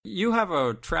You have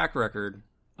a track record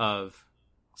of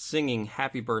singing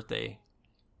happy birthday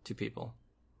to people.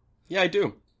 Yeah, I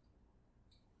do.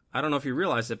 I don't know if you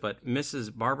realize it, but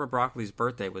Mrs. Barbara Broccoli's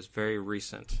birthday was very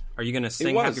recent. Are you going to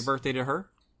sing happy birthday to her?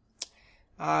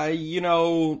 I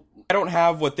don't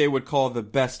have what they would call the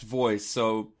best voice,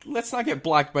 so let's not get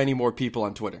blocked by any more people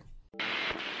on Twitter.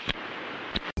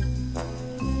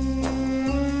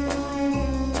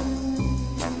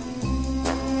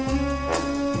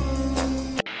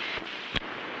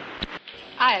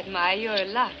 I admire your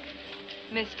luck,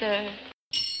 Mr.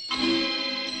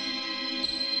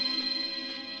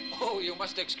 Oh, you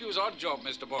must excuse Oddjob,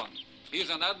 Mr. Bond. He's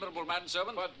an admirable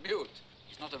manservant, but mute.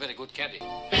 He's not a very good caddy.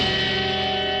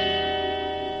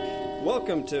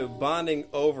 Welcome to Bonding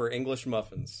Over English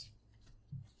Muffins.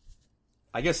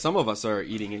 I guess some of us are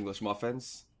eating English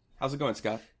muffins. How's it going,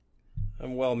 Scott?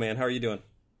 I'm well, man. How are you doing?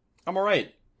 I'm all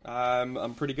right.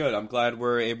 I'm pretty good. I'm glad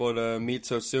we're able to meet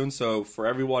so soon. So for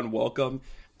everyone, welcome.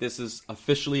 This is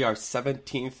officially our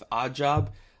 17th Oddjob.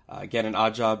 Again, an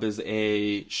Oddjob is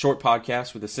a short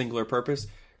podcast with a singular purpose.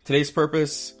 Today's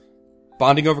purpose,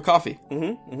 bonding over coffee.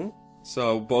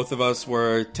 So both of us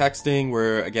were texting.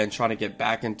 We're, again, trying to get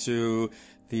back into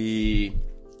the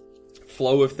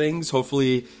flow of things.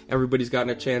 Hopefully everybody's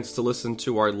gotten a chance to listen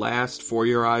to our last For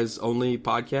Your Eyes Only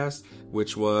podcast,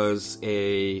 which was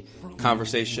a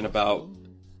conversation about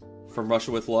From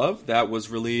Russia with Love. That was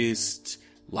released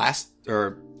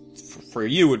for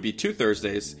you would be 2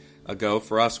 Thursdays ago.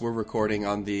 For us, we're recording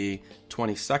on the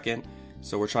 22nd,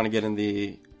 so we're trying to get in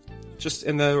the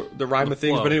rhyme of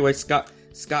things. But anyway, Scott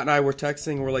and I were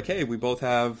texting. We're like, hey, we both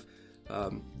have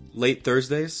late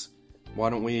Thursdays. Why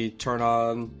don't we turn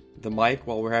on the mic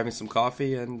while we're having some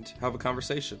coffee and have a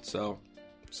conversation? So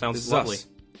sounds lovely. Us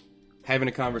having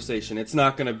a conversation. It's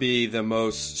not going to be the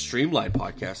most streamlined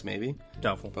podcast, maybe.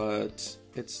 Doubtful. But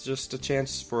it's just a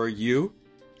chance for you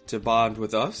to bond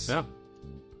with us. Yeah.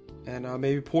 And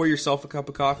maybe pour yourself a cup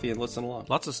of coffee and listen along.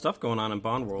 Lots of stuff going on in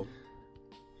Bond World.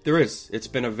 There is. It's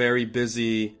been a very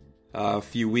busy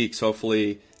few weeks.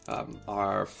 Hopefully,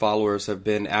 our followers have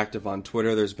been active on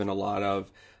Twitter. There's been a lot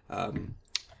of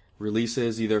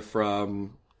releases, either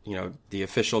from the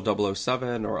official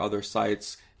 007 or other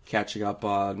sites catching up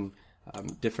on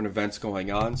different events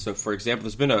going on. So, for example,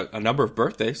 there's been a number of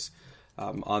birthdays.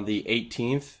 On the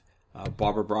 18th,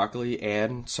 Barbara Broccoli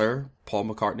and Sir Paul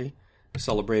McCartney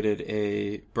celebrated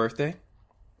a birthday.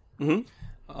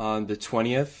 On the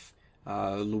 20th,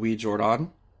 Louis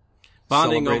Jordan.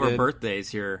 Bonding over birthdays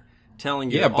here.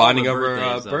 Telling you yeah, all bonding the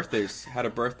over birthdays. Had a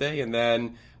birthday. And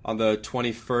then on the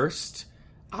 21st,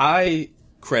 I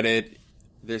credit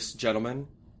this gentleman,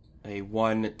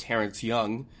 one Terrence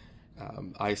Young.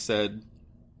 I said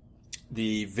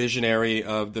the visionary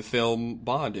of the film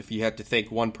Bond. If you had to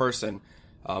thank one person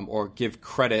or give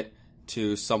credit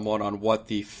to someone on what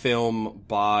the film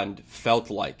Bond felt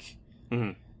like,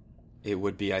 it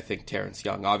would be, I think, Terrence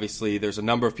Young. Obviously, there's a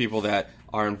number of people that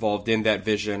are involved in that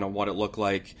vision on what it looked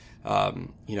like.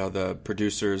 The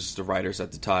producers, the writers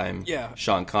at the time,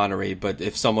 Sean Connery. But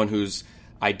if someone whose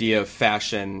idea of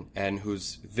fashion and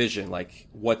whose vision, like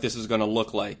what this is going to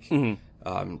look like,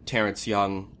 Terrence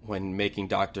Young, when making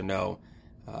Dr. No,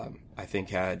 I think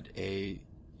had a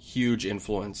huge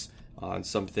influence on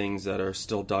some things that are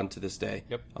still done to this day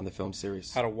on the film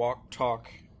series. How to walk,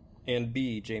 talk, and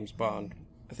be James Bond.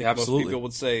 I think Absolutely. most people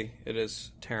would say it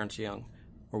is Terrence Young,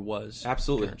 or was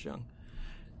Terrence Young.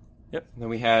 Yep. Then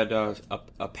we had a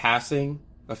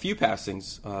few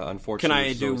passings, unfortunately. Can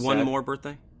I do one more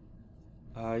birthday?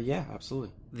 Yeah,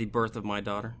 absolutely. The birth of my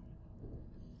daughter.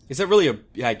 Is that really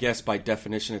I guess by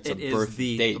definition it's a birth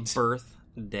date. It is the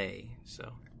birthday,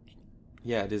 so.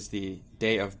 Yeah, it is the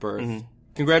day of birth.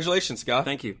 Congratulations, Scott.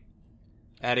 Thank you.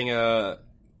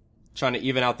 Trying to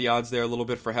even out the odds there a little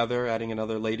bit for Heather, adding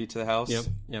another lady to the house.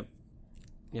 Yep.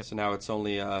 So now it's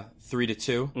only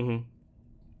 3-2.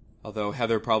 Although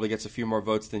Heather probably gets a few more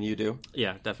votes than you do.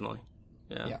 Yeah, definitely.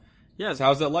 Yeah. So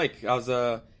how's that like?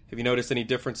 Have you noticed any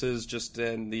differences just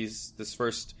in this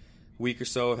first week or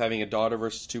so of having a daughter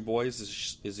versus 2 boys?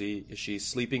 Is she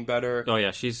sleeping better? Oh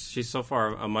yeah, she's so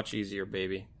far a much easier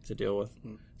baby to deal with.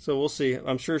 So we'll see.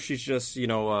 I'm sure she's just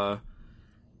she'll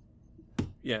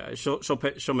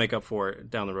make up for it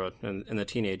down the road in the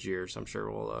teenage years. I'm sure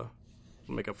we'll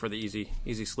make up for the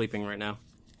easy sleeping right now.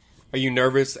 Are you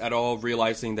nervous at all,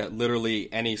 realizing that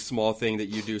literally any small thing that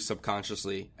you do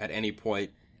subconsciously at any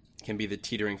point can be the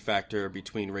teetering factor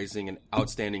between raising an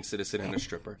outstanding citizen and a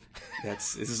stripper?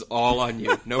 This is all on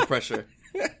you. No pressure.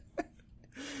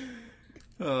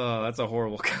 Oh, that's a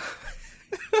horrible comment.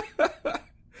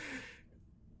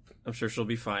 I'm sure she'll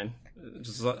be fine.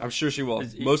 Just, I'm sure she will.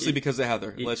 Mostly because of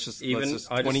Heather. Let's just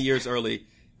 20 years early.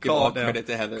 Give all credit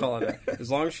to Heather. Call it that. As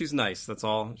long as she's nice, that's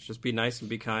all. Just be nice and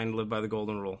be kind. Live by the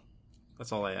golden rule.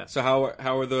 That's all I ask. So how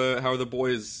are the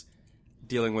boys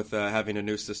dealing with having a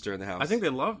new sister in the house? I think they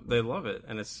love it,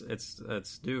 and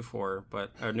it's new for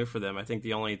them. I think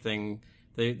the only thing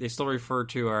they still refer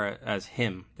to her as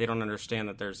him. They don't understand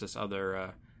that there's this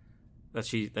other that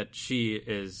she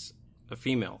is a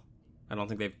female. I don't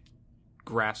think they've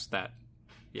grasped that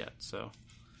yet. So.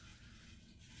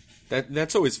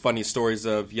 That's always funny stories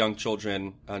of young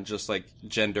children on just like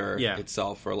gender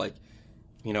itself, or like,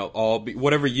 you know,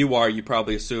 whatever you are, you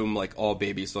probably assume like all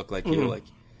babies look like you, like,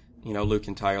 you know, Luke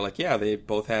and Ty are like, yeah, they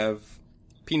both have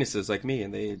penises like me,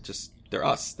 and they're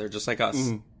us, they're just like us.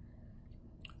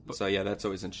 Mm-hmm. So yeah, that's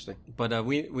always interesting. But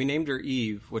we named her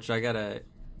Eve, which I got a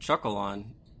chuckle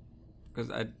on because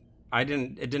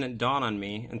it didn't dawn on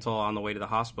me until on the way to the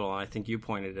hospital, and I think you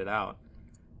pointed it out.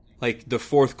 Like the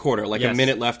fourth quarter, like a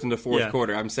minute left in the fourth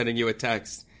quarter. I'm sending you a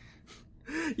text.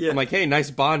 Yeah. I'm like, hey,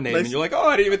 nice Bond name. And you're like, oh,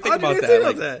 I didn't even think about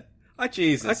that.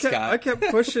 Scott. I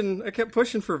kept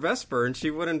pushing for Vesper, and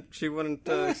she wouldn't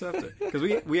accept it. Because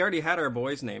we already had our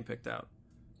boy's name picked out.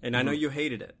 And I know you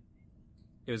hated it.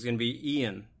 It was going to be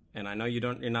Ian. And I know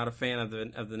you're not a fan of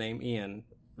the name Ian.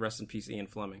 Rest in peace, Ian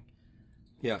Fleming.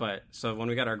 Yeah. But so when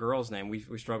we got our girl's name,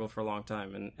 we struggled for a long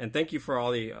time. And thank you for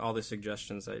all the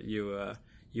suggestions that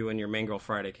you and your Main Girl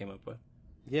Friday came up with.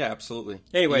 Yeah, absolutely.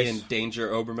 Anyways. Ian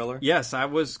Danger Obermiller? Yes, I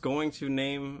was going to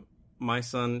name my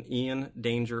son Ian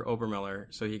Danger Obermiller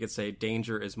so he could say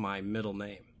Danger is my middle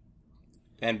name.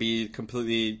 And be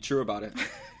completely true about it.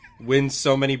 Win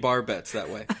so many bar bets that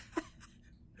way.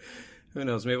 Who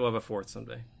knows? Maybe we'll have a fourth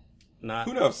someday.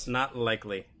 Who knows? Not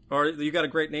likely. Or you got a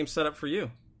great name set up for you.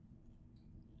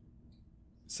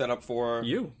 Set up for?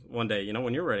 You, one day,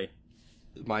 when you're ready.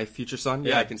 My future son?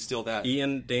 Yeah, I can steal that.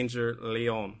 Ian Danger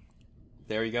Leon.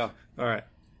 There you go. All right.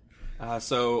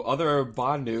 So other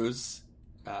Bond news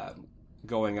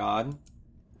going on.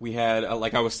 We had,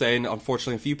 like I was saying,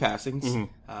 unfortunately, a few passings.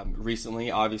 Mm-hmm.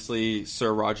 Recently, obviously,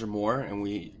 Sir Roger Moore, and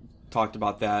we talked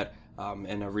about that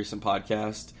in a recent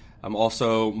podcast.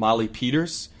 Also, Molly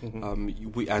Peters.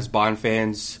 Mm-hmm. We, as Bond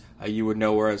fans, you would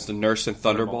know her as the nurse in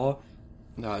Thunderball.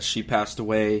 She passed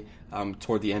away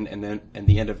toward the end, and then at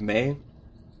the end of May.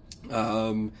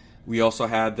 We also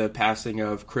had the passing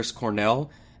of Chris Cornell,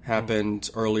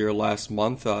 happened earlier last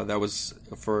month. That was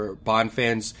for Bond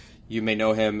fans. You may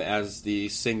know him as the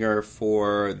singer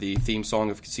for the theme song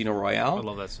of Casino Royale. I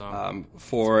love that song.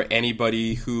 For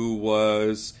anybody who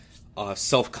was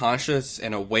self-conscious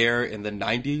and aware in the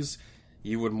 90s,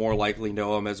 you would more likely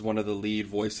know him as one of the lead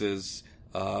voices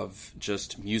of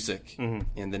just music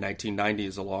in the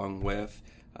 1990s, along with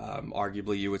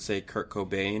arguably you would say Kurt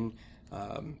Cobain,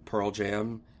 Pearl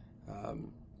Jam,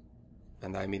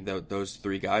 and I mean those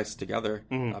three guys together,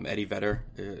 Eddie Vedder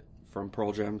from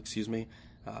Pearl Jam,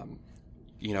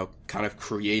 kind of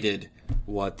created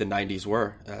what the 90s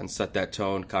were and set that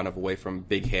tone kind of away from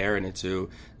big hair and into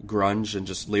grunge and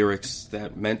just lyrics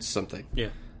that meant something. Yeah.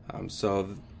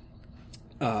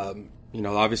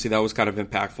 Obviously that was kind of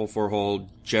impactful for a whole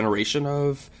generation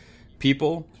of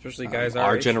people. Especially guys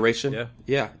our age. generation.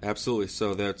 Yeah, absolutely.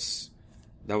 So that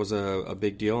was a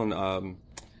big deal, and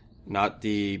not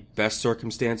the best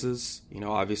circumstances.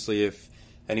 Obviously if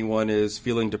anyone is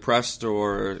feeling depressed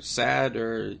or sad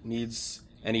or needs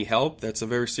any help, that's a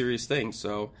very serious thing.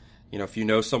 So, if you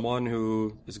know someone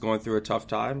who is going through a tough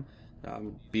time,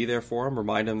 be there for them,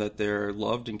 remind them that they're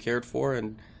loved and cared for,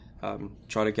 and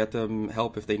try to get them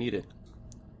help if they need it.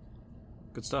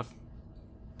 Good stuff.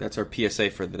 That's our PSA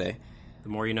for the day. The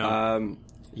more you know.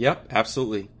 Yep,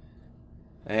 absolutely.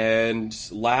 And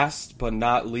last but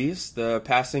not least, the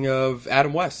passing of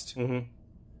Adam West. Mm-hmm.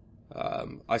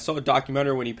 I saw a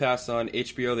documentary when he passed on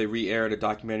HBO. They re-aired a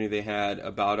documentary they had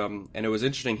about him, and it was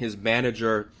interesting. His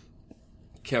manager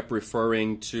kept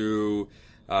referring to.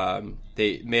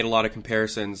 They made a lot of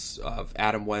comparisons of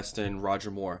Adam West and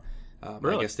Roger Moore.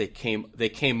 Really? I guess they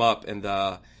came up in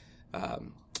the.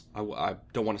 I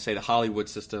don't want to say the Hollywood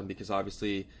system because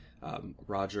obviously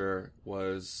Roger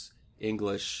was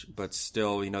English, but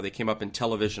still, they came up in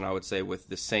television. I would say with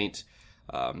The Saint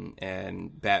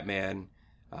and Batman.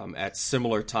 At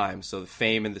similar times, so the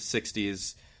fame in the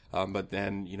 60s, but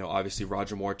then, obviously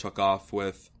Roger Moore took off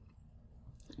with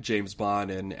James Bond,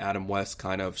 and Adam West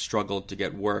kind of struggled to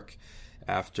get work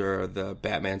after the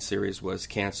Batman series was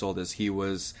canceled, as he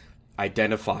was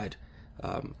identified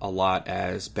a lot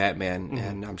as Batman,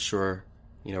 and I'm sure,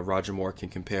 Roger Moore can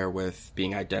compare with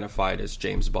being identified as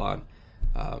James Bond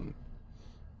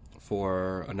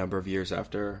for a number of years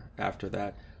after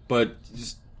that. But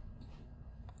just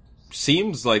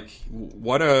seems like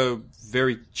what a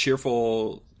very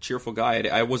cheerful guy.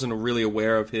 I wasn't really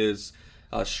aware of his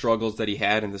struggles that he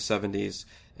had in the 70s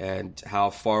and how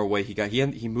far away he got.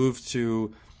 He moved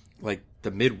to like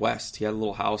the Midwest. He had a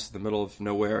little house in the middle of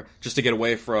nowhere just to get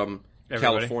away from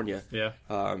California. Yeah.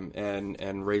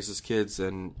 And raise his kids,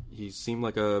 and he seemed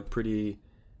like a pretty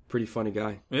funny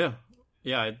guy. Yeah.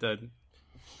 Yeah, I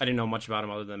didn't know much about him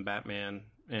other than Batman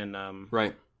and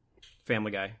right.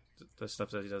 Family Guy. The stuff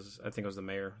that he does, I think it was the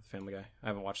mayor of Family Guy. I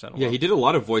haven't watched that in a Yeah, while. he did a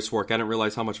lot of voice work. I didn't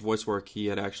realize how much voice work he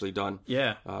had actually done.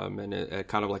 Yeah. And it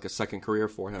kind of like a second career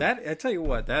for him. That, I tell you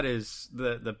what, that is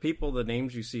the people, the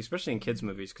names you see, especially in kids'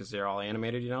 movies, because they're all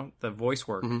animated, the voice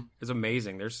work is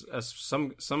amazing. There's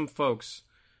some folks,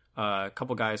 a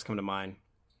couple guys come to mind,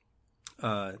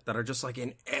 that are just like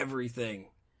in everything.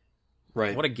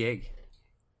 Right. What a gig.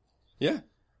 Yeah.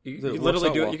 You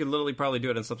literally do it. You could literally probably do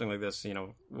it in something like this,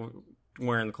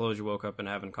 wearing the clothes you woke up and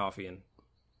having coffee, and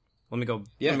let me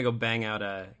go bang out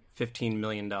a $15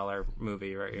 million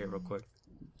movie right here real quick.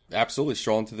 Absolutely.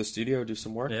 Stroll into the studio, do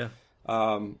some work. Yeah.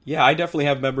 I definitely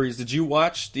have memories. Did you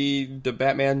watch the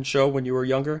Batman show when you were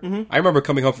younger? Mm-hmm. I remember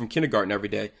coming home from kindergarten every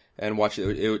day and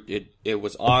watching it. It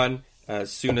was on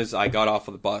as soon as I got off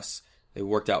of the bus. It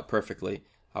worked out perfectly.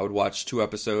 I would watch 2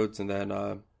 episodes and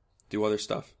then do other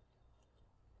stuff.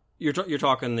 You're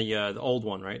talking the old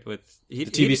one, right? With the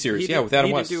TV series, with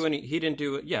Adam West. He didn't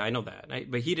do. Yeah, I know that,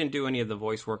 but he didn't do any of the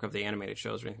voice work of the animated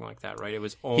shows or anything like that, right? It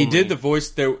was only... He did the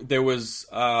voice. There was,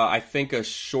 I think,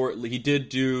 he did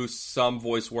do some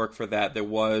voice work for that. There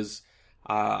was,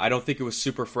 I don't think it was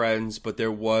Super Friends, but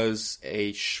there was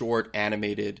a short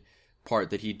animated part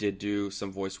that he did do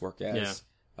some voice work as.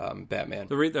 Batman.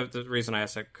 The reason I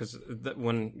asked that, because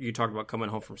when you talked about coming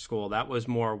home from school, that was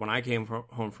more when I came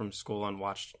home from school and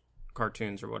watched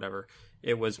cartoons or whatever.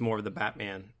 It was more of the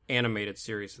Batman animated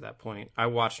series at that point. I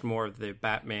watched more of the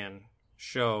Batman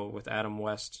show with Adam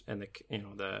West and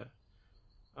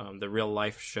the real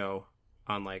life show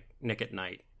on like Nick at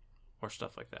Night or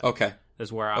stuff like that. Okay,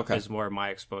 is where my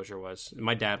exposure was.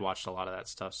 My dad watched a lot of that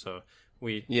stuff, so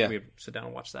we sit down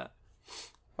and watch that.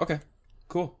 Okay,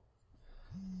 cool.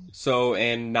 So,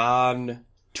 in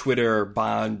non-Twitter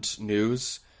Bond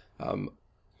news,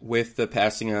 with the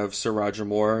passing of Sir Roger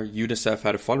Moore, UNICEF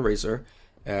had a fundraiser,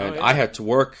 and I had to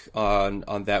work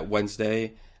on that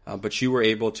Wednesday, but you were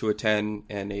able to attend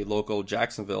in a local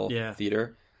Jacksonville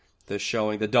theater, the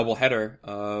doubleheader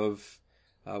of,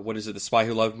 The Spy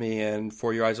Who Loved Me and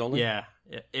For Your Eyes Only? Yeah,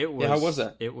 it was. Yeah, how was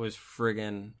that? It was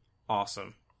friggin'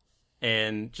 awesome.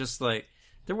 And just like,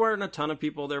 there weren't a ton of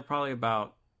people. There were probably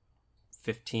about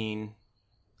 15,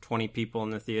 20 people in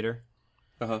the theater.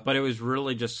 But it was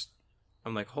really just,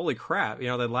 I'm like, holy crap.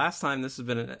 The last time this has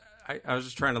been, I was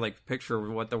just trying to like picture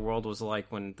what the world was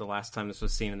like when the last time this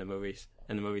was seen in the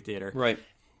movie theater. Right.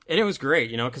 And it was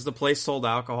great, because the place sold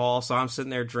alcohol. So I'm sitting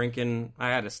there drinking, I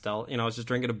had I was just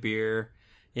drinking a beer.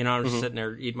 I'm just sitting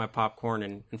there eating my popcorn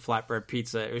and flatbread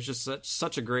pizza. It was just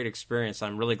such a great experience.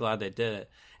 I'm really glad they did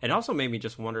it. It also made me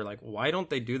just wonder, like, why don't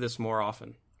they do this more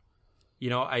often?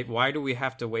 Why do we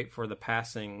have to wait for the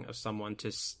passing of someone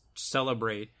to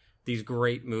celebrate these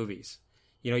great movies?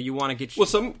 You want to get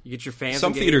you get your fans.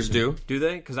 Some theaters do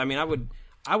they? Because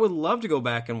I would love to go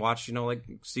back and watch, like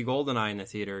see GoldenEye in the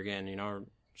theater again, or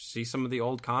see some of the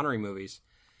old Connery movies.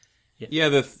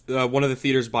 Yeah, one of the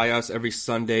theaters by us every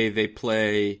Sunday they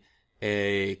play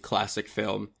a classic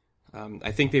film.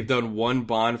 I think they've done one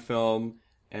Bond film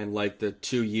in like the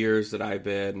 2 years that I've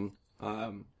been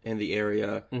in the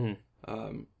area.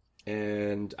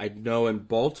 And I know in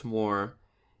Baltimore,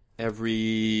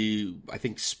 every, I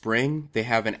think, spring, they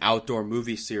have an outdoor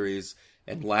movie series.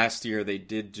 And last year they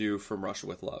did do From Russia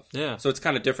with Love. Yeah. So it's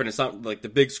kind of different. It's not like the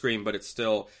big screen, but it's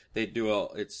still, they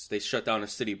shut down a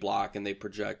city block and they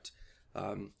project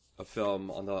a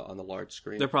film on the large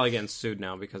screen. They're probably getting sued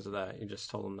now because of that. You just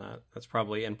told them that. That's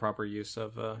probably improper use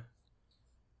of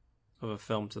a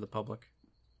film to the public.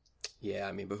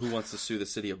 Yeah, but who wants to sue the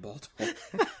city of Baltimore?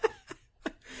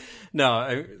 No,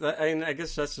 I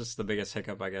guess that's just the biggest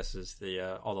hiccup. I guess is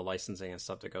the all the licensing and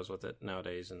stuff that goes with it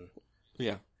nowadays. And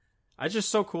yeah, it's just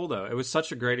so cool though. It was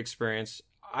such a great experience.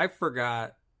 I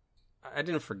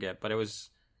didn't forget, but it was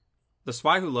The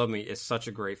Spy Who Loved Me is such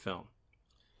a great film.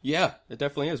 Yeah, it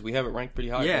definitely is. We have it ranked pretty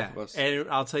high. Yeah, both of us. And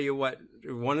I'll tell you what.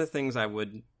 One of the things I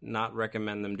would not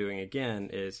recommend them doing again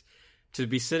is to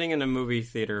be sitting in a movie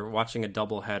theater watching a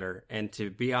doubleheader and to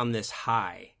be on this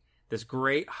high. This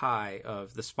great high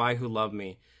of The Spy Who Loved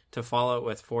Me, to follow it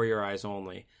with For Your Eyes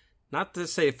Only. Not to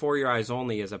say For Your Eyes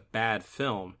Only is a bad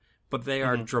film, but they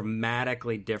are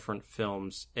dramatically different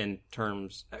films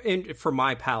for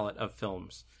my palette of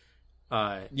films.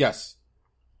 Yes.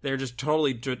 They're just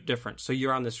totally different. So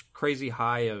you're on this crazy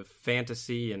high of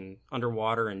fantasy and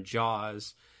underwater and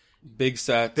Jaws. Big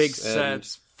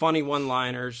sets, funny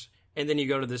one-liners. And then you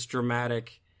go to this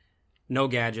dramatic, no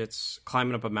gadgets,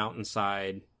 climbing up a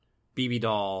mountainside, BB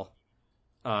doll,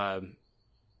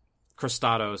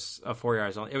 Cristados, For Your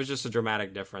Eyes Only. It was just a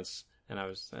dramatic difference. And I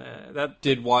was...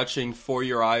 Did watching For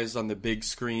Your Eyes on the big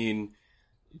screen,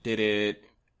 did it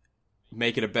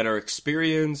make it a better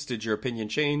experience? Did your opinion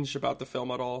change about the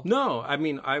film at all? No, I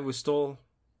mean, I was still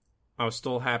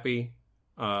happy.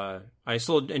 I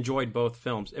still enjoyed both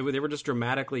films. They were just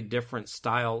dramatically different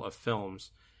style of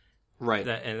films. Right.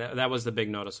 That was the big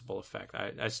noticeable effect.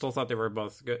 I still thought they were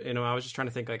both good. You know, I was just trying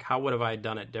to think, like, how would have I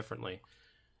done it differently?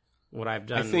 Would I have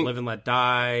done Live and Let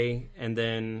Die, and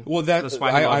then... Well,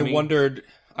 I wondered...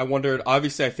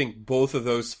 Obviously, I think both of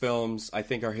those films, I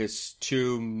think, are his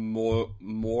two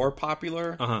more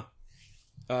popular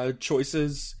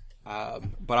choices.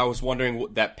 But I was wondering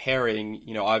that pairing,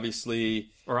 you know, obviously...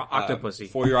 Or Octopussy.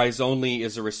 For Your Eyes Only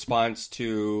is a response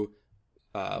to...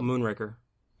 Moonraker,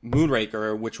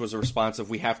 which was a response of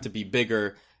we have to be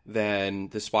bigger than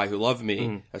The Spy Who Loved Me.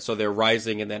 Mm-hmm. So they're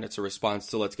rising, and then it's a response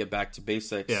to let's get back to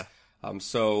basics. Yeah.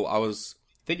 So I was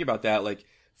thinking about that, like,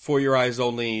 For Your Eyes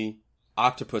Only...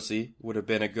 Octopussy would have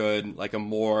been a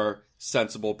more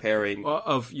sensible pairing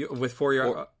with For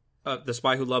Your The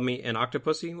Spy Who Loved Me and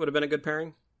Octopussy would have been a good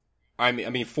pairing. I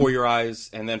mean, For Your Eyes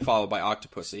and then followed by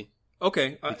Octopussy.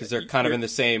 Okay, because they're kind of in the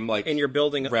same and you're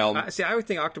building realm. I would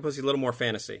think Octopussy a little more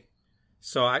fantasy.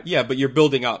 So but you're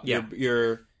building up. Yeah.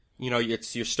 You're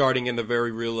starting in the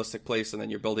very realistic place and then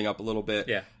you're building up a little bit.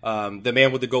 Yeah. The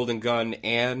Man with the Golden Gun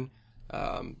and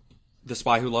The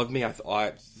Spy Who Loved Me, I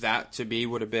thought that to be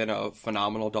would have been a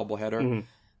phenomenal doubleheader.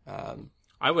 Mm-hmm.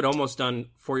 I would almost done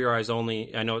For Your Eyes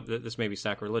Only. I know that this may be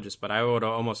sacrilegious, but I would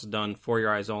have almost done For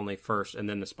Your Eyes Only first, and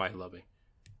then The Spy Who Loved Me.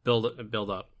 Build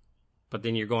up, but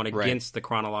then you're going against the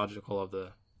chronological of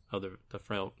the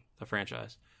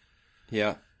franchise.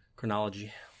 Yeah,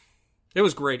 chronology. It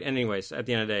was great. Anyways, at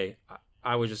the end of the day,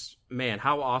 I was just, man,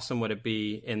 how awesome would it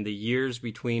be in the years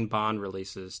between Bond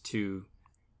releases to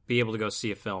be able to go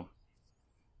see a film?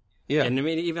 Yeah. And I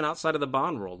mean, even outside of the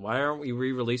Bond world, why aren't we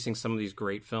re-releasing some of these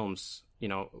great films? You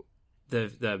know,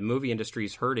 the movie industry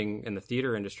is hurting and the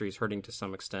theater industry is hurting to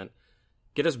some extent.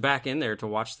 Get us back in there to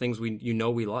watch things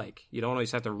we like. You don't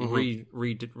always have to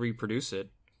reproduce it.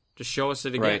 Just show us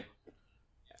it again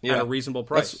at a reasonable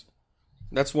price.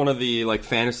 That's one of the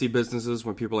fantasy businesses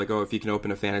when people are like, oh, if you can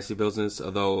open a fantasy business,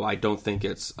 although I don't think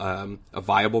it's a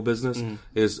viable business,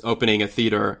 is opening a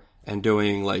theater and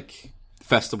doing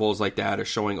festivals like that or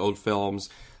showing old films.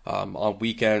 On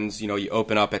weekends, you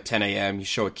open up at 10 a.m., you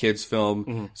show a kid's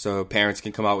film so parents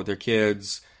can come out with their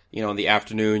kids. In the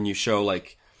afternoon, you show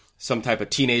some type of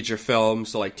teenager film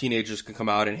so teenagers can come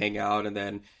out and hang out, and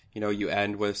then you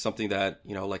end with something that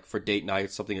for date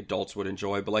night, something adults would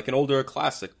enjoy, but an older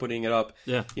classic, putting it up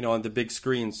on the big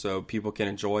screen so people can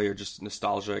enjoy, or just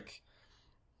nostalgic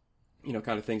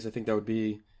kind of things. I think that would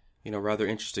be rather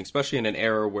interesting, especially in an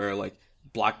era where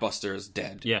Blockbuster is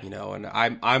dead.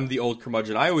 And I'm the old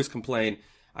curmudgeon. I always complain.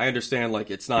 I understand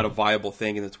it's not a viable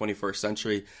thing in the 21st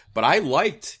century, but I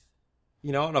liked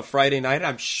on a Friday night,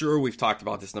 I'm sure we've talked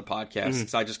about this in the podcast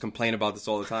because I just complain about this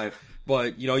all the time.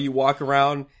 But, you walk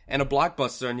around and a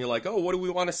Blockbuster and you're like, oh, what do we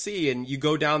want to see? And you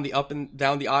go down the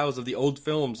aisles of the old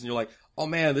films and you're like, oh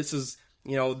man, this is,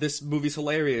 this movie's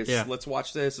hilarious. Yeah. Let's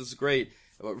watch this. This is great.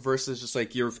 Versus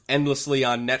just you're endlessly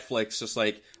on Netflix, just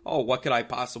oh, what could I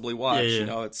possibly watch?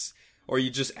 Yeah. Or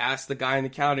you just ask the guy in the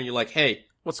counter and you're like, hey,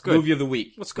 what's good? Movie of the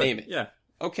week. What's good? Name it. Yeah.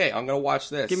 Okay, I'm going to watch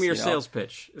this. Give me your sales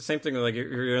pitch. Same thing with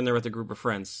you're in there with a group of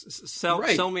friends.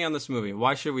 Sell me on this movie.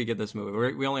 Why should we get this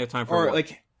movie? We only have time for one.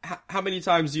 How many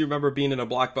times do you remember being in a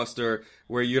Blockbuster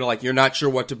where you're not sure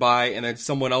what to buy, and then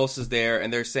someone else is there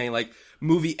and they're saying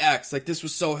movie X, this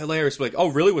was so hilarious. We're oh,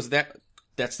 really? Was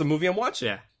that's the movie I'm watching?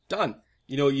 Yeah. Done.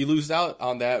 You lose out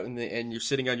on that, and you're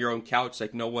sitting on your own couch.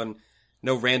 No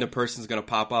random person's gonna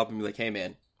pop up and be like, hey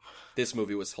man, this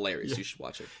movie was hilarious. You should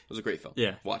watch it. It was a great film.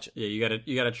 Yeah. Watch it. Yeah,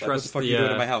 you gotta trust what the fuck you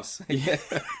doing at my house?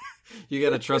 You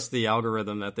gotta trust the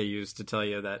algorithm that they use to tell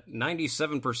you that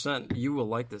 97% you will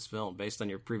like this film based on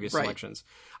your previous selections.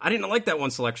 I didn't like that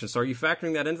one selection, so are you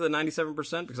factoring that into the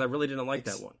 97%? Because I really didn't like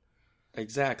that one.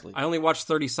 Exactly. I only watched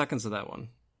 30 seconds of that one.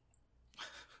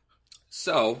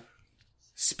 So,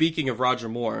 speaking of Roger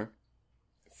Moore,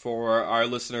 for our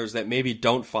listeners that maybe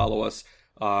don't follow us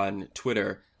on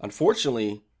Twitter,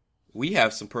 unfortunately, we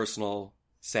have some personal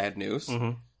sad news.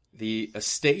 The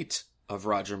estate of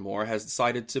Roger Moore has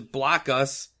decided to block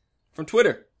us from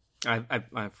Twitter. I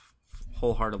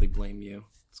wholeheartedly blame you.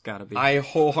 gotta be. I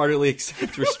wholeheartedly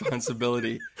accept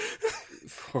responsibility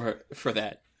for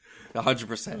that.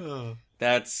 100%.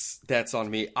 That's on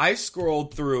me. I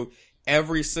scrolled through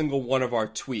every single one of our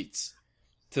tweets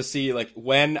to see like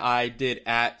when I did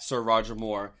at Sir Roger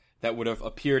Moore that would have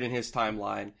appeared in his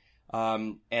timeline.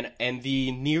 And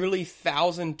the nearly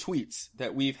 1,000 tweets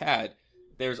that we've had,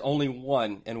 there's only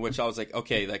one in which I was like,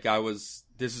 okay, like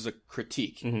this is a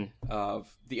critique of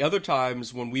the other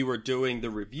times when we were doing the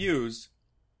reviews.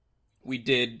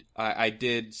 I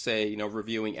did say,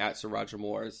 reviewing at Sir Roger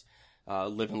Moore's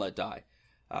Live and Let Die.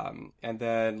 And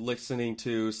then listening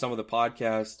to some of the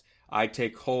podcast, I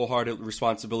take wholehearted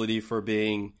responsibility for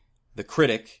being the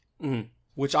critic,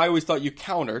 which I always thought you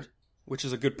countered, which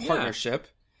is a good partnership.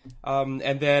 Yeah.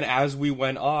 And then as we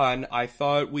went on, I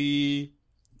thought me,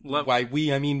 kind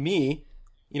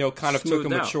of took a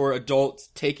mature adult,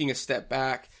 taking a step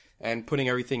back and putting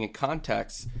everything in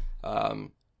context,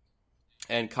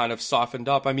 and kind of softened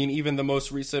up. I mean, even the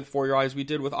most recent For Your Eyes we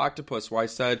did with Octopus, where I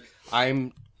said,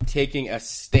 I'm taking a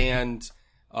stand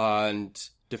on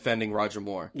defending Roger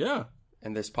Moore. Yeah.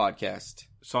 In this podcast.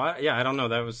 So I don't know.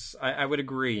 That was, I would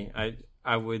agree.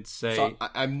 I would say. So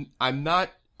I'm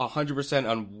not 100%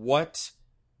 on what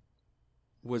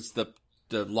was the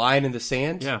line in the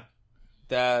sand. Yeah.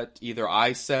 That either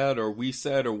I said or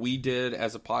we did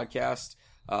as a podcast.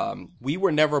 We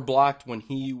were never blocked when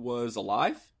he was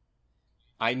alive.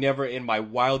 I never in my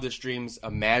wildest dreams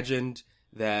imagined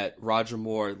that Roger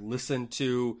Moore listened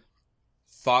to,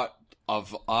 thought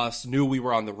of us, knew we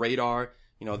were on the radar.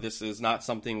 This is not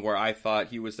something where I thought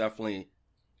he was definitely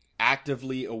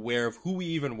actively aware of who we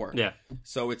even were. Yeah.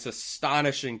 So it's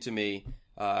astonishing to me,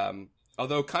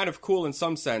 although kind of cool in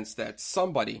some sense, that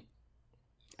somebody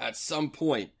at some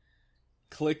point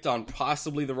clicked on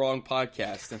possibly the wrong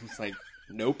podcast and was like,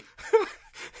 nope.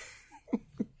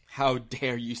 How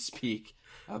dare you speak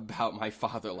about my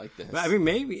father like this? I mean,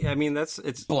 maybe. I mean,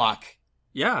 it's block.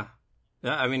 Yeah.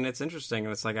 Yeah. I mean, it's interesting.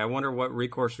 And it's like, I wonder what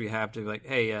recourse we have to be like,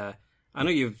 hey, I know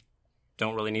you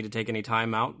don't really need to take any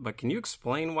time out, but can you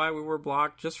explain why we were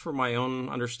blocked, just for my own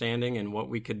understanding and what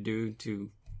we could do to,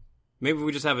 maybe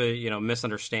we just have a,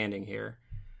 misunderstanding here.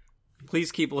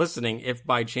 Please keep listening if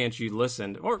by chance you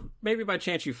listened, or maybe by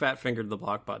chance you fat fingered the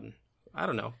block button. I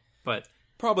don't know, but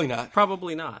probably not.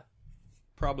 Probably not.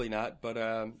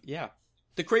 But yeah.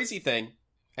 The crazy thing,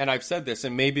 and I've said this,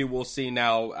 and maybe we'll see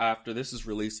now after this is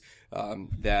released,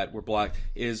 that we're blocked,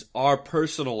 is our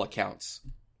personal accounts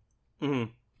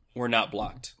were not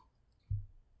blocked.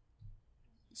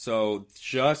 So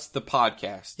just the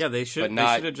podcast. Yeah, they should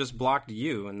have just blocked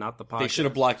you and not the podcast. They should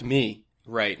have blocked me.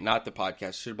 Right, not the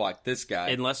podcast. Should have blocked this guy.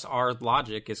 Unless our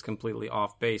logic is completely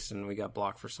off base and we got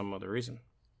blocked for some other reason.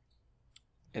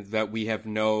 And that we have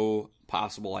no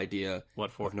possible idea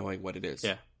of knowing what it is.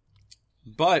 Yeah.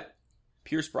 But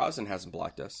Pierce Brosnan hasn't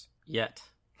blocked us. Yet.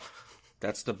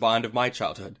 That's the bond of my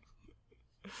childhood.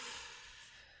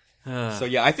 So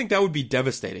yeah, I think that would be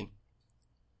devastating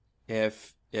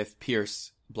if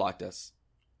Pierce blocked us.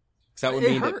 Because that would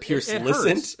mean that Pierce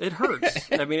listened. It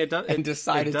hurts. I mean, it does. And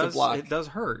decided to block. It does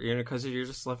hurt, because you're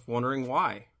just left wondering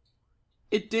why.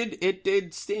 It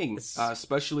did sting,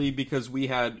 especially because we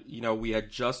had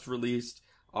just released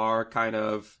our kind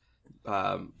of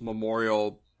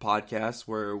memorial podcast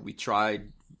where we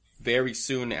tried very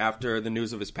soon after the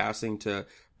news of his passing to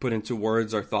put into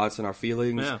words our thoughts and our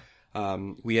feelings. Yeah.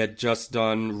 We had just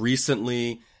done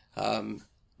recently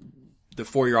the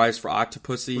For Your Eyes for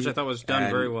Octopussy, which I thought was done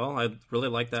very well. I really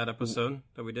liked that episode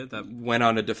that we did. That went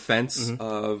on a defense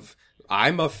of.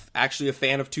 I'm actually a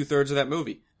fan of 2/3 of that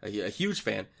movie. A huge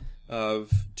fan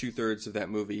of 2/3 of that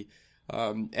movie.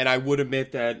 And I would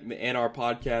admit that in our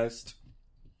podcast,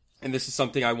 and this is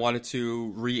something I wanted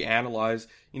to reanalyze,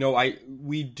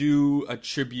 we do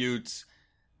attribute,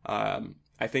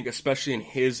 I think especially in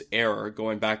his era,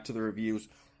 going back to the reviews,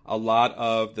 a lot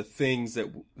of the things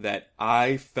that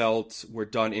I felt were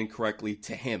done incorrectly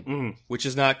to him, which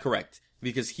is not correct,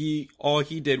 because all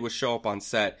he did was show up on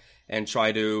set and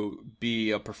try to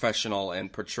be a professional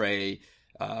and portray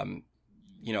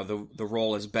the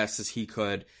role as best as he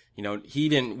could. He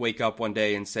didn't wake up one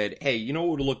day and said, hey, what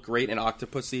would look great in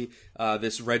Octopussy?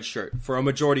 This red shirt for a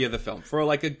majority of the film. For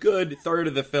like a good third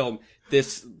of the film,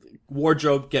 this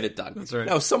wardrobe, get it done. That's right.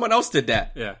 No, someone else did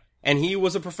that. Yeah. And he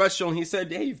was a professional, and he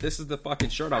said, hey, this is the fucking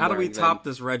shirt I'm wearing. How do we top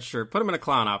this red shirt? Put him in a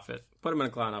clown outfit.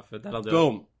 That'll do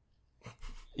Boom.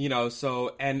 It.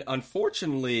 So, and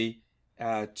unfortunately,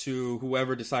 to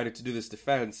whoever decided to do this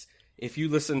defense, if you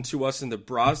listen to us in the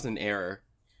Brosnan era,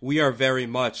 we are very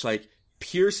much like,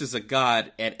 Pierce is a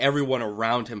god and everyone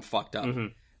around him fucked up.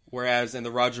 Whereas in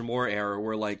the Roger Moore era,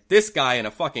 we're like, this guy in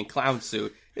a fucking clown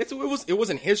suit it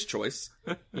wasn't his choice,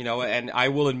 you know. And I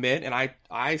will admit, and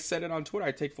I said it on Twitter,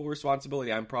 I take full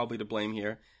responsibility. I'm probably to blame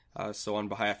here. So on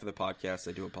behalf of the podcast,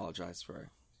 I do apologize for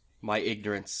my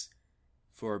ignorance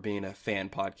for being a fan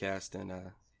podcast and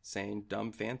saying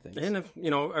dumb fan things. And if, you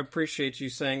know, I appreciate you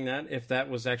saying that if that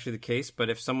was actually the case. But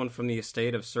if someone from the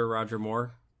estate of Sir Roger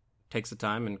Moore takes the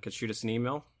time and could shoot us an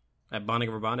email at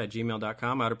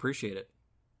bondingoverbond@gmail.com, I'd appreciate it.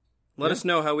 Let us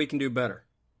know how we can do better.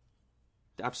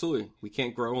 Absolutely. We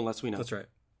can't grow unless we know. That's right.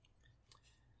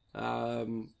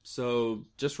 So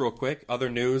just real quick, other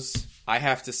news. I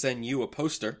have to send you a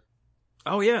poster.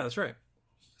 Oh, yeah, that's right.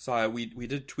 So we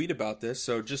did tweet about this.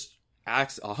 So just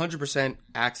 100%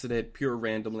 accident, pure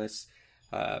randomness.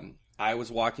 I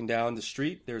was walking down the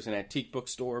street. There's an antique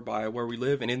bookstore by where we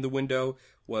live, and in the window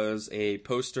was a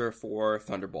poster for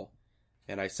Thunderball.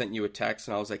 And I sent you a text,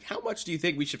 and I was like, how much do you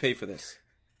think we should pay for this?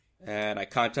 And I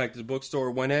contacted the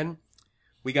bookstore, went in.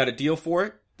 We got a deal for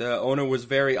it. The owner was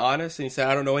very honest, and he said,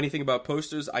 I don't know anything about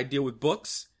posters. I deal with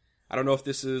books. I don't know if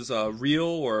this is a real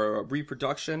or a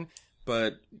reproduction,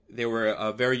 but they were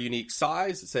a very unique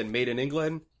size. It said made in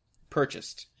England,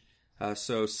 purchased.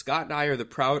 So Scott and I are the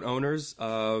proud owners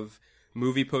of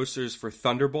movie posters for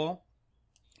Thunderball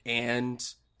and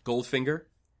Goldfinger.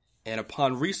 And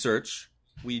upon research,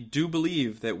 we do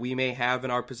believe that we may have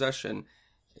in our possession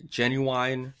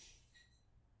genuine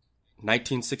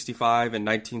 1965 and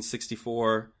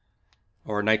 1964,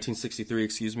 or 1963,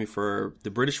 excuse me, for the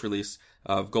British release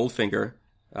of Goldfinger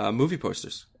movie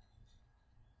posters.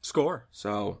 Score.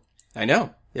 So I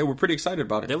know, yeah, we're pretty excited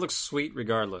about it. They look sweet,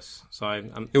 regardless. So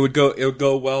I'm. It would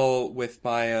go well with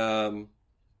my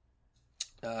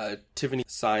Tiffany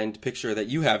signed picture that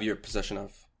you have your possession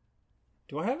of.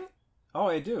 Do I have it? Oh,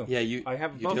 I do. Yeah, I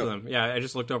have both of them. Yeah, I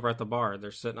just looked over at the bar.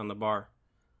 They're sitting on the bar.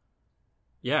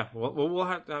 Yeah, we'll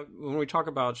have to, when we talk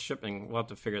about shipping, we'll have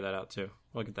to figure that out too.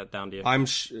 We'll get that down to you.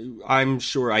 I'm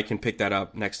sure I can pick that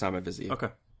up next time I visit you. Okay.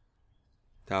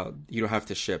 You don't have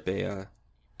to ship a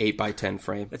 8x10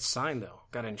 frame. It's signed though.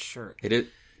 Got to insure it.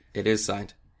 It is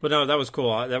signed. But no, that was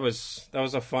cool. That was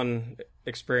a fun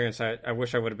experience. I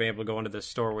wish I would have been able to go into this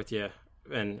store with you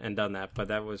and done that. But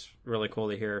that was really cool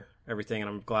to hear everything, and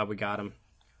I'm glad we got them.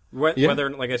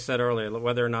 Whether, like I said earlier,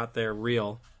 whether or not they're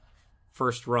real.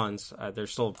 First runs, they're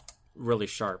still really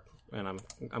sharp, and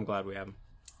I'm glad we have them.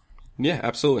 Yeah,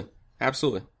 absolutely.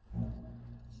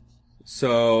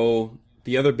 So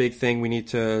the other big thing we need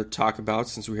to talk about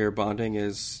since we're here bonding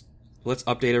is let's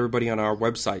update everybody on our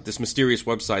website, this mysterious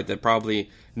website that probably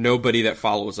nobody that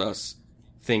follows us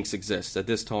thinks exists. At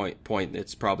this point,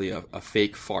 it's probably a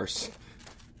fake farce.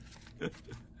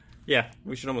 Yeah,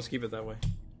 we should almost keep it that way.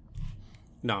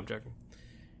 No, I'm joking.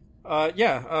 I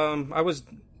was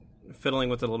fiddling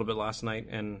with it a little bit last night,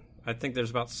 and I think there's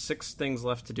about 6 things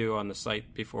left to do on the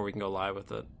site before we can go live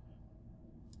with it.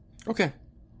 Okay.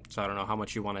 So I don't know how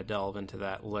much you want to delve into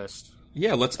that list.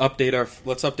 Yeah, let's update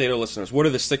our listeners. What are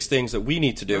the 6 things that we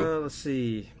need to do? Let's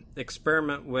see.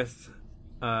 Experiment with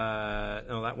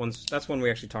that's one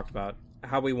we actually talked about.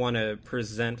 How we want to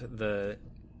present the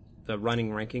running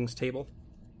rankings table.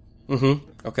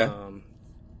 Mm-hmm. Okay.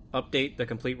 Update the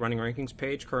complete running rankings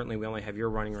page. Currently, we only have your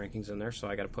running rankings in there, so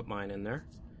I got to put mine in there.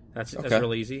 That's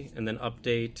really easy. And then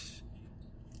update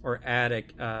or add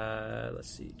a. Let's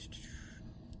see.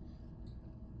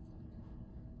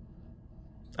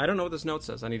 I don't know what this note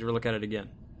says. I need to look at it again.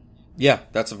 Yeah,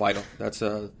 that's vital. That's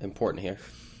important here.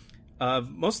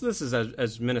 Most of this is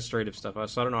administrative stuff,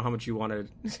 so I don't know how much you want to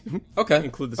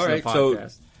include this in the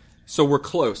podcast. So we're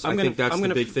close. I think that's the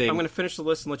big thing. I'm going to finish the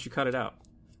list and let you cut it out.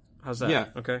 How's that? Yeah.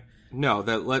 Okay. No,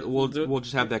 we'll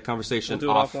just have that conversation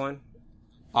we'll do it offline.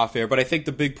 Off air. But I think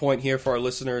the big point here for our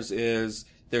listeners is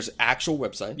there's actual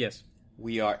website. Yes.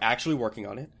 We are actually working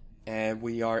on it, and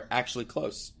we are actually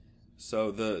close.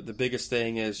 So the biggest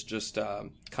thing is just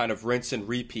kind of rinse and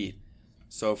repeat.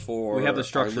 So for we have the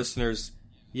structure. Our listeners,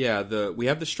 we have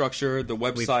the structure. The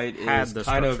website is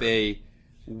kind of a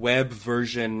web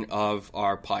version of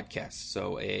our podcast.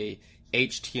 So a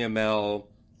HTML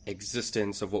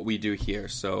existence of what we do here.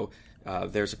 So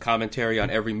there's a commentary on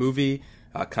every movie,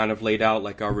 kind of laid out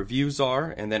like our reviews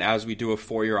are, and then as we do a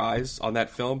For Your Eyes on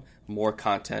that film, more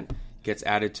content gets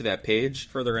added to that page.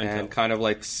 Further intel. And kind of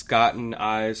like Scott and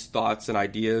I's thoughts and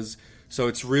ideas. So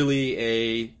it's really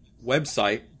a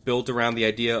website built around the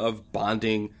idea of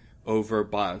bonding over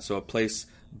Bond. So a place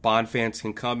Bond fans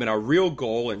can come. And our real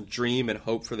goal and dream and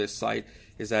hope for this site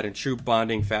is that in true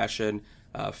bonding fashion,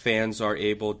 fans are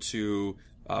able to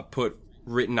put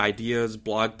written ideas,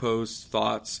 blog posts,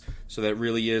 thoughts, so that it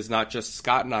really is not just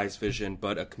Scott and I's vision,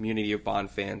 but a community of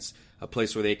Bond fans, a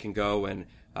place where they can go and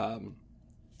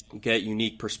get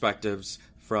unique perspectives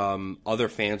from other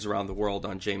fans around the world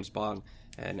on James Bond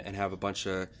and have a bunch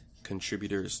of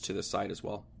contributors to the site as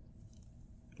well.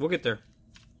 We'll get there.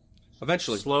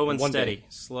 Eventually. Slow and one steady. day.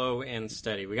 Slow and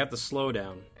steady. We got the slow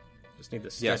down. Just need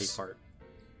the steady part.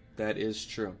 That is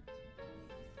true.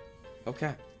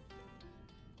 Okay.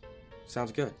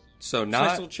 Sounds good. So not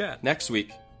nice little chat. Next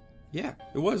week. Yeah,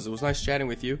 it was. It was nice chatting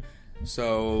with you.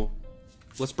 So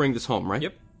let's bring this home, right?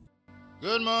 Yep.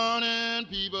 Good morning,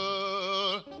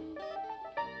 people.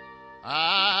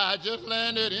 I just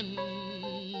landed in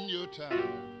your town.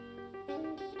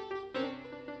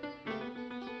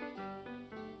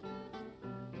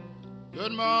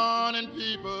 Good morning,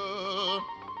 people.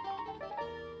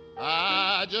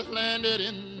 I just landed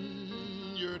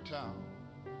in your town.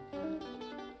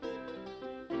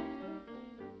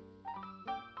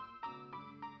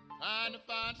 Trying to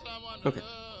find someone to Okay.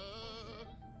 love.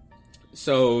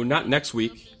 So not next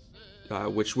week,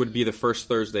 which would be the first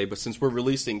Thursday, but since we're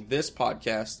releasing this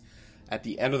podcast at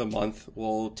the end of the month,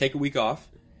 we'll take a week off,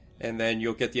 and then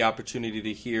you'll get the opportunity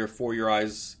to hear For Your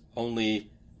Eyes Only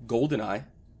GoldenEye,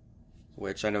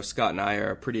 which I know Scott and I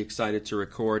are pretty excited to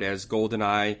record, as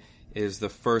GoldenEye is the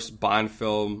first Bond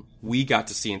film we got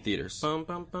to see in theaters. Bum,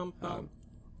 bum, bum, bum.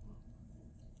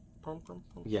 Bum, bum,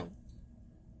 bum, Yeah.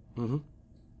 bum. Mm-hmm.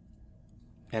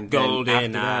 And then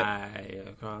after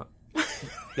GoldenEye.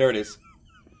 there it is.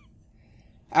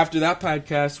 After that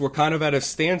podcast, we're kind of at a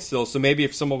standstill, so maybe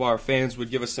if some of our fans would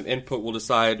give us some input, we'll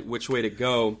decide which way to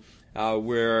go.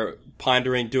 We're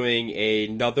pondering doing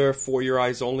another For Your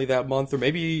Eyes Only that month, or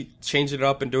maybe changing it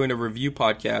up and doing a review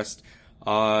podcast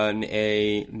on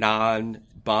a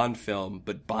non-Bond film,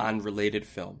 but Bond-related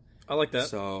film. I like that.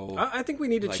 So I think we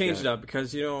need to like change it up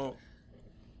because,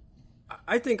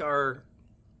 I think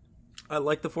I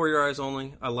like the For Your Eyes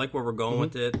Only. I like where we're going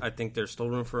with it. I think there's still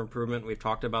room for improvement. We've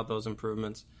talked about those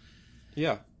improvements.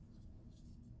 Yeah.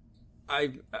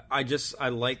 I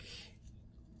like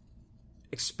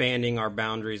expanding our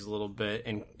boundaries a little bit,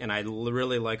 and I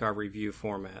really like our review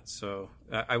format. So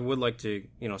I would like to,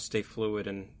 stay fluid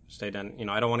and stay done.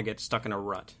 I don't want to get stuck in a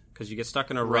rut, because you get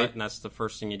stuck in a rut, and that's the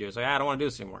first thing you do. Is like, I don't want to do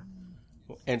this anymore.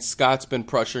 And Scott's been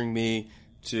pressuring me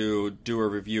to do a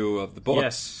review of the books.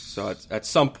 Yes. So at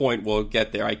some point we'll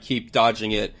get there. I keep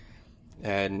dodging it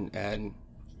and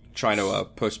trying to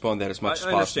postpone that as much as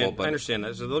possible. But I understand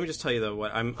that. So let me just tell you though,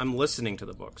 what I'm listening to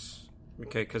the books.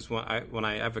 Okay, because when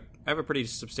I have a pretty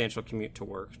substantial commute to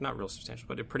work, not real substantial,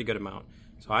 but a pretty good amount.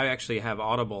 So I actually have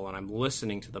Audible, and I'm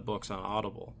listening to the books on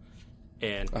Audible.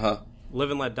 And Live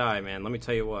and Let Die, man. Let me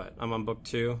tell you what, I'm on book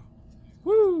 2.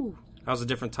 Woo! That was a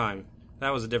different time.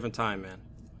 That was a different time, man.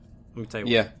 Let me tell you.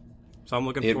 Yeah. What. So I'm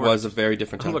looking. It was a very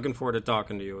different time. I'm looking forward to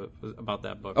talking to you about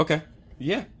that book. Okay.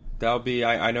 Yeah, that'll be.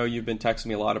 I know you've been texting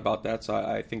me a lot about that, so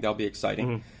I think that'll be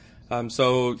exciting.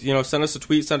 So send us a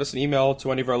tweet, send us an email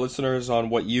to any of our listeners on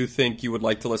what you think you would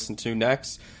like to listen to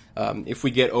next. If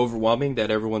we get overwhelming, that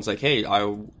everyone's like, "Hey,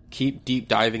 I'll keep deep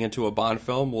diving into a Bond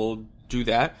film," we'll do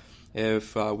that.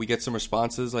 If we get some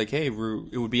responses like, "Hey,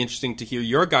 it would be interesting to hear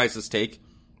your guys' take,"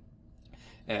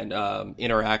 and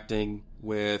interacting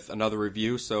with another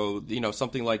review. So,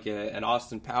 something like an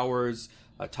Austin Powers,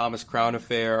 a Thomas Crown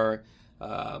Affair,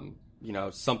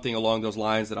 something along those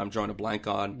lines that I'm drawing a blank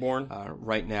on. Bourne.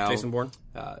 Right now. Jason Bourne.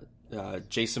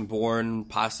 Jason Bourne,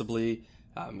 possibly.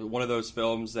 One of those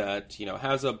films that,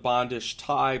 has a Bondish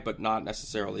tie, but not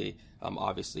necessarily,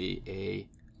 obviously, a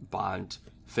Bond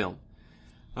film.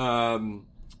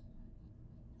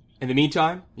 In the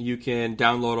meantime, you can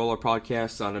download all our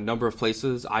podcasts on a number of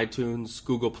places: iTunes,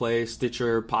 Google Play,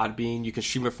 Stitcher, Podbean. You can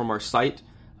stream it from our site.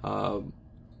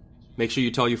 Make sure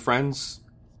you tell your friends.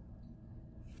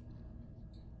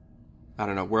 I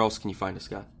don't know. Where else can you find us,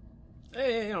 Scott?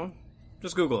 Hey,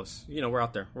 just Google us. We're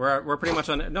out there. We're pretty much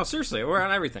on. No, seriously, we're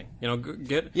on everything.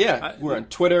 We're on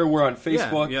Twitter. We're on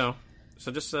Facebook. Yeah,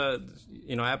 So just at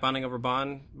Bonding Over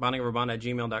Bond,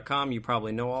 bondingoverbond@gmail.com. You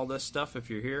probably know all this stuff if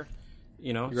you're here.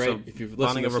 Great. So if you've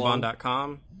listened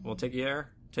bondingoverbond.com will take you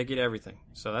there, take you to everything.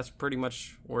 So that's pretty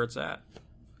much where it's at.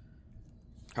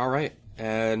 All right.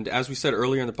 And as we said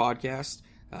earlier in the podcast,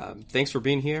 thanks for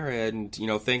being here, and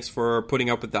thanks for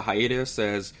putting up with the hiatus,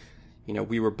 as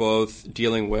we were both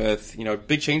dealing with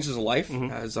big changes in life,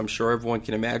 as I'm sure everyone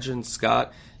can imagine.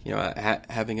 Scott,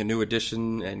 having a new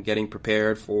addition and getting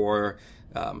prepared for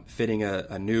fitting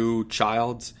a new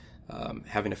child,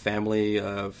 having a family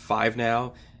of 5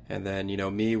 now. And then,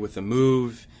 me with a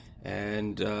move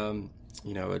and,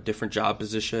 a different job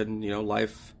position.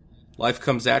 Life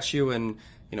comes at you. And,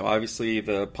 obviously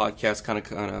the podcast kind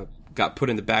of got put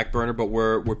in the back burner. But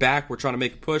we're back. We're trying to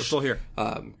make a push. We're still here.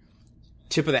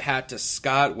 tip of the hat to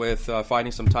Scott with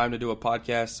finding some time to do a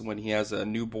podcast when he has a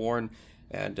newborn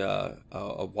and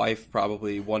a wife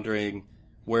probably wondering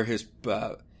where his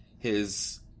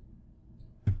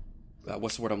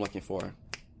what's the word I'm looking for?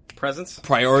 Presents?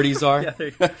 Priorities are. Yeah, there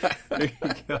you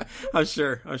go. I'm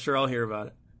sure I'll hear about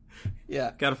it.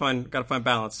 Yeah. Gotta find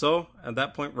balance. So at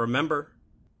that point, remember,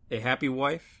 a happy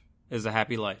wife is a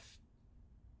happy life.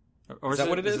 Or Is that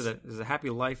what it is? Is a happy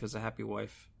life is a happy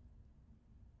wife?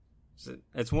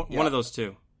 It's one of those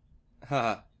two.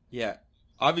 Yeah.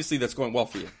 Obviously, that's going well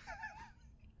for you.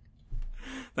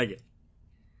 Thank you.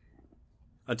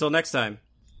 Until next time.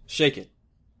 Shake it.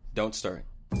 Don't stir it.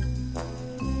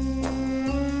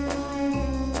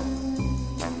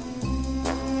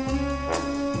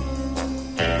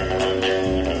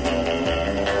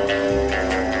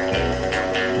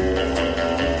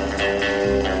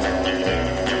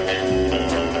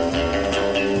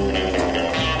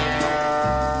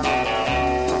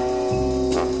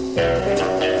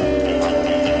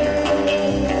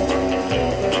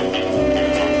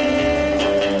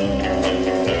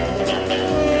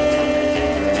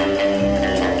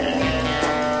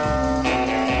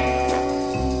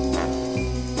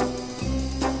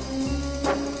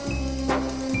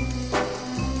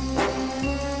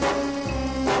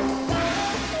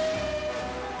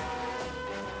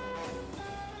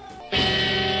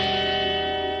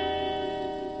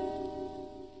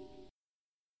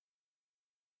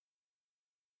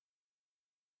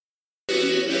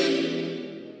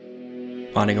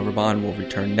 Bonding Over Bond will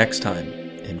return next time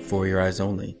in For Your Eyes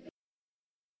Only.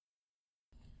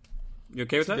 You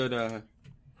okay with that? Good,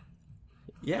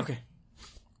 yeah. Okay.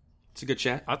 It's a good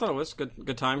chat. I thought it was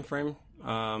good time frame.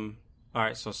 All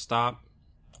right, so stop.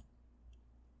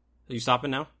 Are you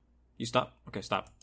stopping now? You stop? Okay, stop.